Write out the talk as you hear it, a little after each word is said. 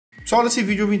Pessoal, nesse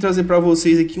vídeo eu vim trazer para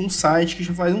vocês aqui um site que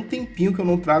já faz um tempinho que eu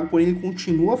não trago, porém ele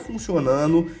continua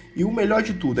funcionando, e o melhor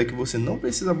de tudo é que você não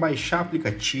precisa baixar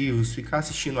aplicativos, ficar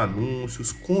assistindo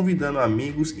anúncios, convidando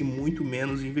amigos e muito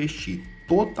menos investir.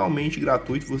 Totalmente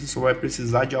gratuito, você só vai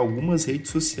precisar de algumas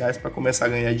redes sociais para começar a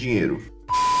ganhar dinheiro.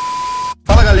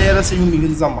 Fala galera, sejam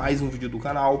bem-vindos a mais um vídeo do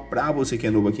canal. Para você que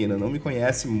é novo aqui e ainda não me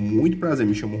conhece, muito prazer,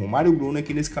 me chamo Romário Bruno e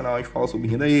aqui nesse canal a gente fala sobre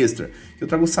renda extra. Eu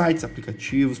trago sites,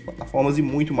 aplicativos, plataformas e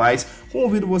muito mais.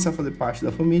 Convido você a fazer parte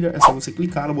da família, é só você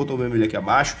clicar no botão vermelho aqui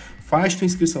abaixo, faz sua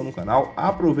inscrição no canal,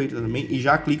 aproveita também e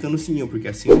já clica no sininho, porque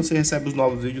assim você recebe os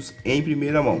novos vídeos em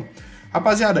primeira mão.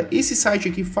 Rapaziada, esse site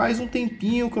aqui faz um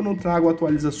tempinho que eu não trago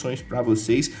atualizações para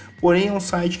vocês, porém é um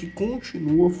site que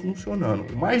continua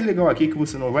funcionando. O mais legal aqui é que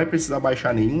você não vai precisar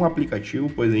baixar nenhum aplicativo,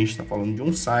 pois a gente está falando de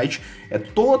um site, é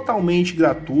totalmente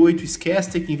gratuito,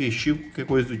 esquece ter que investir, qualquer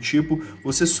coisa do tipo,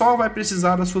 você só vai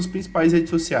precisar das suas principais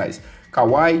redes sociais,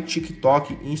 Kawaii,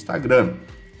 TikTok e Instagram.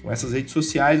 Com essas redes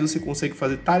sociais você consegue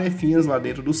fazer tarefinhas lá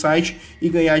dentro do site e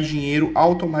ganhar dinheiro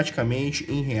automaticamente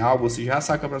em real. Você já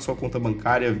saca para sua conta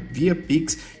bancária via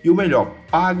PIX e o melhor,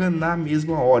 paga na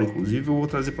mesma hora. Inclusive eu vou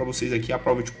trazer para vocês aqui a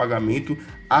prova de pagamento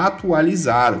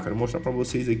atualizada. Eu quero mostrar para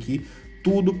vocês aqui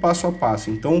tudo passo a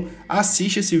passo. Então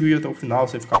assiste esse vídeo até o final,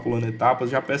 você ficar pulando etapas.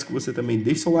 Já peço que você também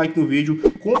deixe seu like no vídeo,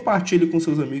 compartilhe com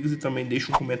seus amigos e também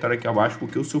deixe um comentário aqui abaixo,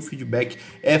 porque o seu feedback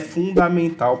é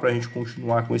fundamental para a gente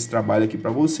continuar com esse trabalho aqui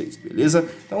para vocês, beleza?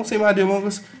 Então sem mais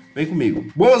delongas, vem comigo.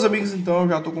 Bom, meus amigos, então eu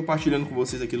já estou compartilhando com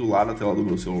vocês aqui do lado da tela do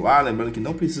meu celular, lembrando que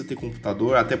não precisa ter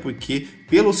computador, até porque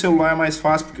pelo celular é mais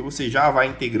fácil, porque você já vai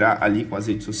integrar ali com as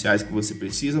redes sociais que você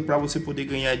precisa para você poder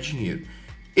ganhar dinheiro.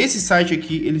 Esse site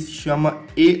aqui, ele se chama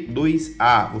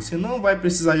E2A, você não vai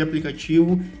precisar de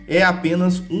aplicativo, é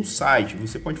apenas um site.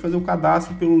 Você pode fazer o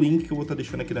cadastro pelo link que eu vou estar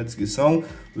deixando aqui na descrição,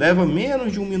 leva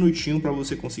menos de um minutinho para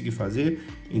você conseguir fazer.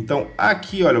 Então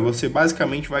aqui, olha, você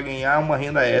basicamente vai ganhar uma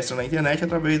renda extra na internet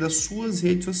através das suas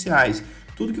redes sociais.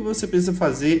 Tudo que você precisa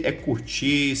fazer é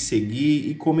curtir, seguir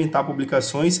e comentar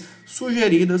publicações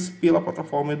sugeridas pela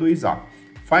plataforma E2A.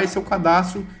 Faz seu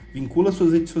cadastro, vincula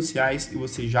suas redes sociais e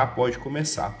você já pode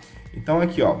começar. Então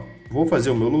aqui, ó, vou fazer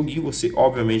o meu login. Você,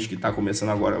 obviamente, que está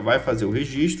começando agora, vai fazer o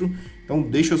registro. Então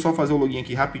deixa eu só fazer o login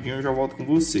aqui rapidinho e eu já volto com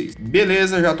vocês.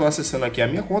 Beleza, já estou acessando aqui a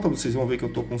minha conta. Vocês vão ver que eu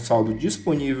estou com saldo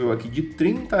disponível aqui de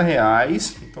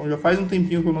R$30. Então já faz um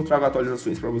tempinho que eu não trago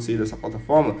atualizações para vocês dessa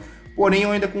plataforma. Porém,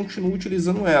 eu ainda continuo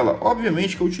utilizando ela.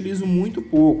 Obviamente que eu utilizo muito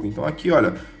pouco. Então aqui,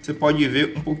 olha, você pode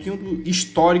ver um pouquinho do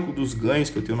histórico dos ganhos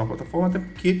que eu tenho na plataforma, até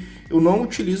porque eu não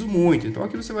utilizo muito. Então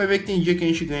aqui você vai ver que tem dia que a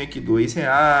gente ganha aqui R$2,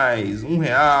 R$1,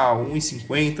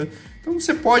 R$1,50. Então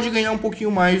você pode ganhar um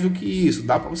pouquinho mais do que isso.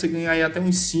 Dá para você ganhar aí até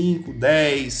uns 5,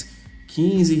 10,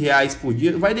 15 reais por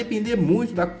dia. Vai depender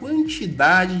muito da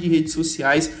quantidade de redes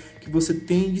sociais que você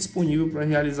tem disponível para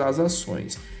realizar as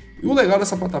ações. E o legal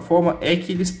dessa plataforma é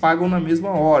que eles pagam na mesma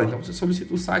hora. Então você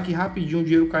solicita o saque rapidinho, o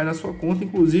dinheiro cai na sua conta.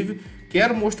 Inclusive,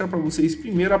 quero mostrar para vocês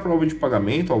primeiro a prova de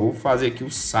pagamento. Ó, vou fazer aqui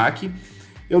o saque.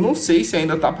 Eu não sei se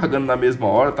ainda está pagando na mesma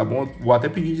hora, tá bom? Vou até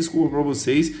pedir desculpa para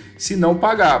vocês se não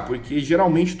pagar, porque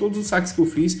geralmente todos os saques que eu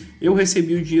fiz, eu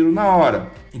recebi o dinheiro na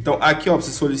hora. Então aqui, ó, você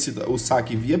solicita o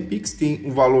saque via PIX, tem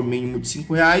um valor mínimo de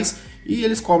R$5 e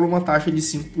eles cobram uma taxa de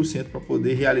 5% para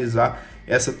poder realizar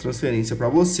essa transferência para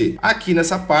você. Aqui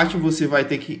nessa parte você vai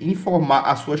ter que informar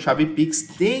a sua chave PIX,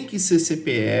 tem que ser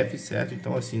CPF, certo?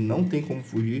 Então assim, não tem como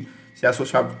fugir. Se a sua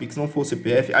chave PIX não for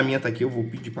CPF, a minha tá aqui, eu vou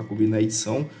pedir para cobrir na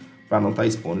edição, para não estar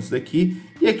expondo isso daqui.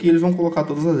 E aqui eles vão colocar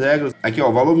todas as regras. Aqui, ó,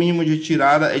 o valor mínimo de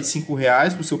retirada é de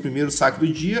R$5 para o seu primeiro saque do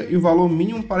dia e o valor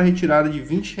mínimo para retirada de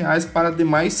R$20 para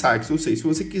demais saques. Ou seja, se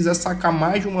você quiser sacar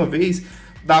mais de uma vez,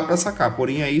 dá para sacar,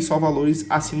 porém aí só valores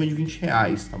acima de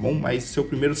R$20, tá bom? Mas seu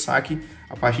primeiro saque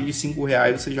a partir de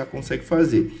R$5 você já consegue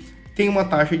fazer. Tem uma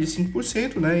taxa de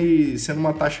 5%, né? E sendo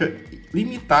uma taxa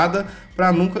limitada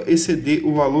para nunca exceder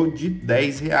o valor de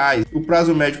R$10. O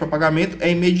prazo médio para pagamento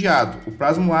é imediato. O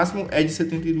prazo máximo é de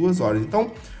 72 horas.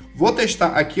 Então, vou testar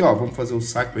aqui, ó. Vamos fazer o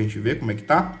saque para a gente ver como é que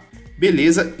tá.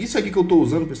 Beleza. Isso aqui que eu estou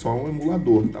usando, pessoal, é um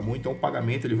emulador, tá bom? Então, o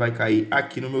pagamento ele vai cair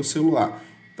aqui no meu celular.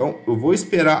 Então, eu vou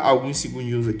esperar alguns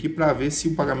segundinhos aqui para ver se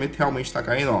o pagamento realmente está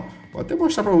caindo, ó. Vou até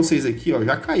mostrar para vocês aqui, ó.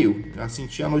 Já caiu. Já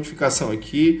senti a notificação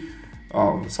aqui.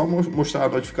 Ó, só mostrar a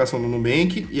notificação do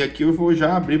Nubank e aqui eu vou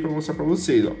já abrir para mostrar para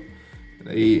vocês, ó.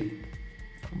 Peraí.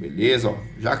 Beleza, ó.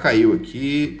 Já caiu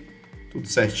aqui. Tudo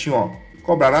certinho, ó.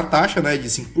 Cobraram a taxa, né, de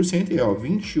 5% e ó, R$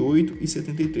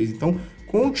 28,73. Então,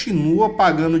 continua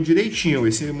pagando direitinho.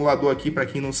 Esse emulador aqui, para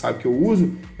quem não sabe que eu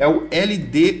uso, é o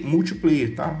LD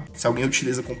Multiplayer, tá? Se alguém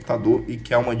utiliza computador e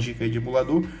quer uma dica aí de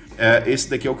emulador, esse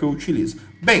daqui é o que eu utilizo.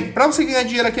 Bem, para você ganhar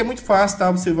dinheiro aqui é muito fácil,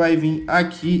 tá? Você vai vir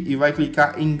aqui e vai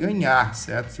clicar em ganhar,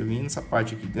 certo? Você vem nessa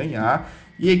parte aqui, ganhar.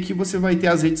 E aqui você vai ter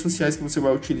as redes sociais que você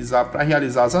vai utilizar para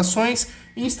realizar as ações.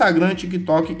 Instagram,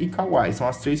 TikTok e Kawaii. São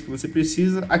as 3 que você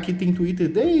precisa. Aqui tem Twitter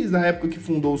desde a época que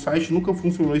fundou o site. Nunca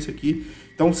funcionou isso aqui.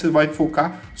 Então você vai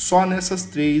focar só nessas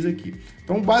 3 aqui.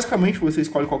 Então basicamente você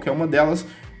escolhe qualquer uma delas.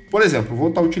 Por exemplo, vou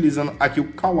estar utilizando aqui o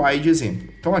Kawaii de exemplo.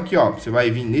 Então aqui ó, você vai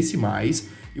vir nesse mais.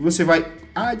 E você vai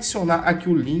adicionar aqui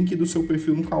o link do seu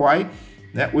perfil no Kawaii.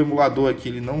 Né? O emulador aqui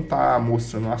ele não está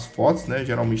mostrando as fotos, né?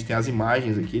 Geralmente tem as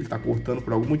imagens aqui, ele está cortando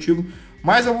por algum motivo,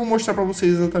 mas eu vou mostrar para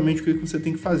vocês exatamente o que você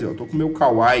tem que fazer. Eu estou com o meu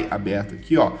Kawaii aberto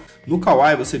aqui, ó. No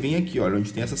Kawaii você vem aqui, ó,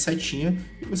 onde tem essa setinha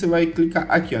e você vai clicar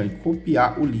aqui, ó, em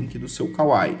copiar o link do seu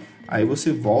Kawaii. Aí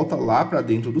você volta lá para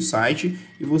dentro do site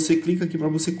e você clica aqui para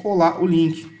você colar o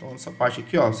link. Então nessa parte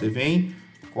aqui, ó, você vem,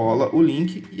 cola o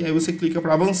link e aí você clica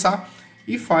para avançar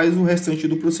e faz o restante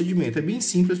do procedimento. É bem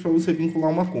simples para você vincular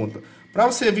uma conta. Para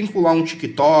você vincular um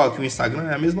TikTok, um Instagram,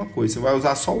 é a mesma coisa. Você vai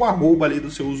usar só o arroba ali do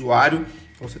seu usuário.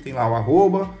 Então você tem lá o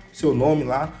arroba, seu nome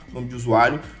lá, nome de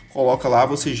usuário. Coloca lá,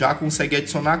 você já consegue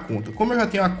adicionar a conta. Como eu já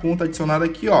tenho a conta adicionada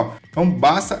aqui, ó. Então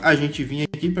basta a gente vir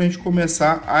aqui para a gente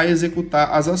começar a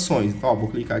executar as ações. Então ó, vou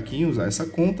clicar aqui em usar essa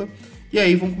conta. E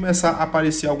aí vão começar a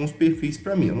aparecer alguns perfis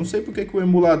para mim. Eu não sei porque que o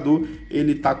emulador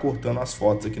ele está cortando as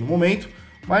fotos aqui no momento.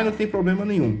 Mas não tem problema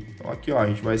nenhum. Então aqui ó, a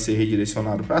gente vai ser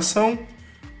redirecionado para ação.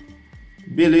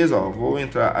 Beleza, ó, vou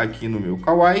entrar aqui no meu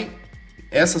Kawaii.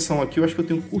 Essa ação aqui eu acho que eu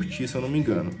tenho que curtir, se eu não me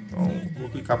engano. Então vou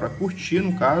clicar para curtir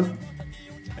no caso.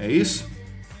 É isso?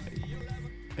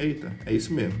 Eita, é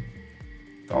isso mesmo.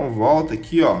 Então volta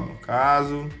aqui ó, no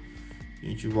caso. A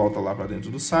gente volta lá para dentro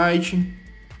do site.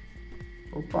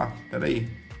 Opa, peraí.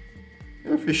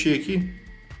 Eu fechei aqui.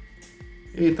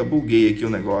 Eita, buguei aqui o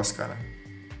negócio, cara.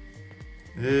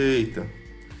 Eita.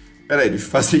 Pera aí, deixa eu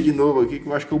fazer de novo aqui que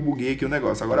eu acho que eu buguei aqui o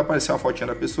negócio. Agora apareceu a fotinha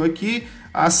da pessoa aqui.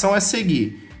 A ação é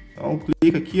seguir. Então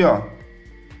clica aqui, ó.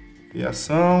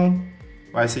 Criação.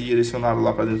 Vai ser direcionado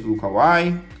lá para dentro do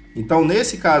Kawaii. Então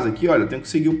nesse caso aqui, olha, eu tenho que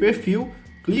seguir o perfil.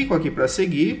 Clico aqui para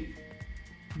seguir.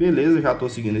 Beleza, já estou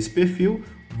seguindo esse perfil.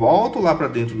 Volto lá para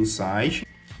dentro do site.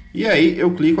 E aí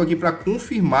eu clico aqui para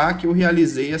confirmar que eu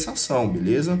realizei essa ação,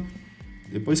 beleza?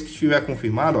 Depois que estiver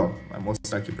confirmado, ó, vai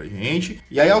mostrar aqui pra gente.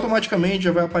 E aí automaticamente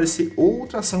já vai aparecer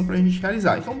outra ação pra gente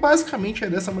realizar. Então basicamente é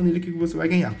dessa maneira que você vai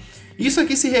ganhar. Isso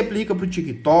aqui se replica pro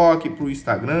TikTok, pro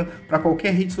Instagram, para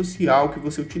qualquer rede social que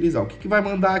você utilizar. O que vai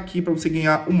mandar aqui para você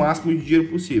ganhar o máximo de dinheiro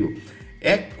possível?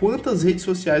 É quantas redes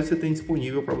sociais você tem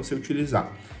disponível para você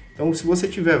utilizar. Então, se você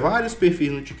tiver vários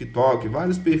perfis no TikTok,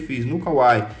 vários perfis no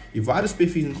Kawaii e vários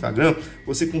perfis no Instagram,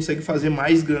 você consegue fazer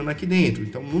mais grana aqui dentro.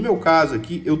 Então, no meu caso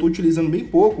aqui, eu estou utilizando bem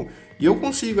pouco e eu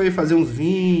consigo aí fazer uns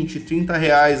 20, 30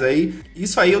 reais aí.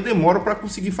 Isso aí eu demoro para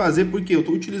conseguir fazer porque eu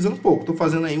estou utilizando pouco. Estou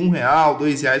fazendo aí R$1,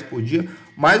 R$2 por dia,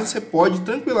 mas você pode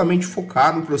tranquilamente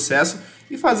focar no processo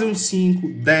e fazer uns 5,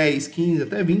 10, 15,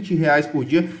 até 20 reais por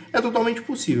dia é totalmente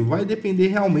possível. Vai depender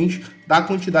realmente da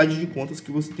quantidade de contas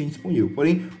que você tem disponível.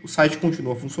 Porém, o site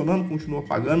continua funcionando, continua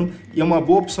pagando e é uma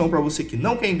boa opção para você que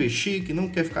não quer investir, que não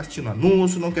quer ficar assistindo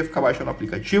anúncio, não quer ficar baixando o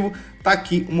aplicativo. Tá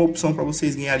aqui uma opção para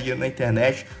vocês ganharem dinheiro na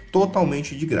internet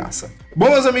totalmente de graça. Bom,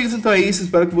 meus amigos, então é isso.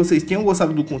 Espero que vocês tenham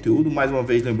gostado do conteúdo. Mais uma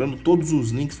vez, lembrando, todos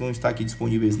os links vão estar aqui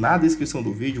disponíveis na descrição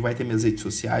do vídeo. Vai ter minhas redes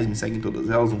sociais, me seguem em todas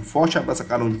elas. Um forte abraço a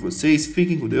cada um de vocês.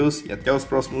 Fiquem com Deus e até os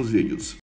próximos vídeos.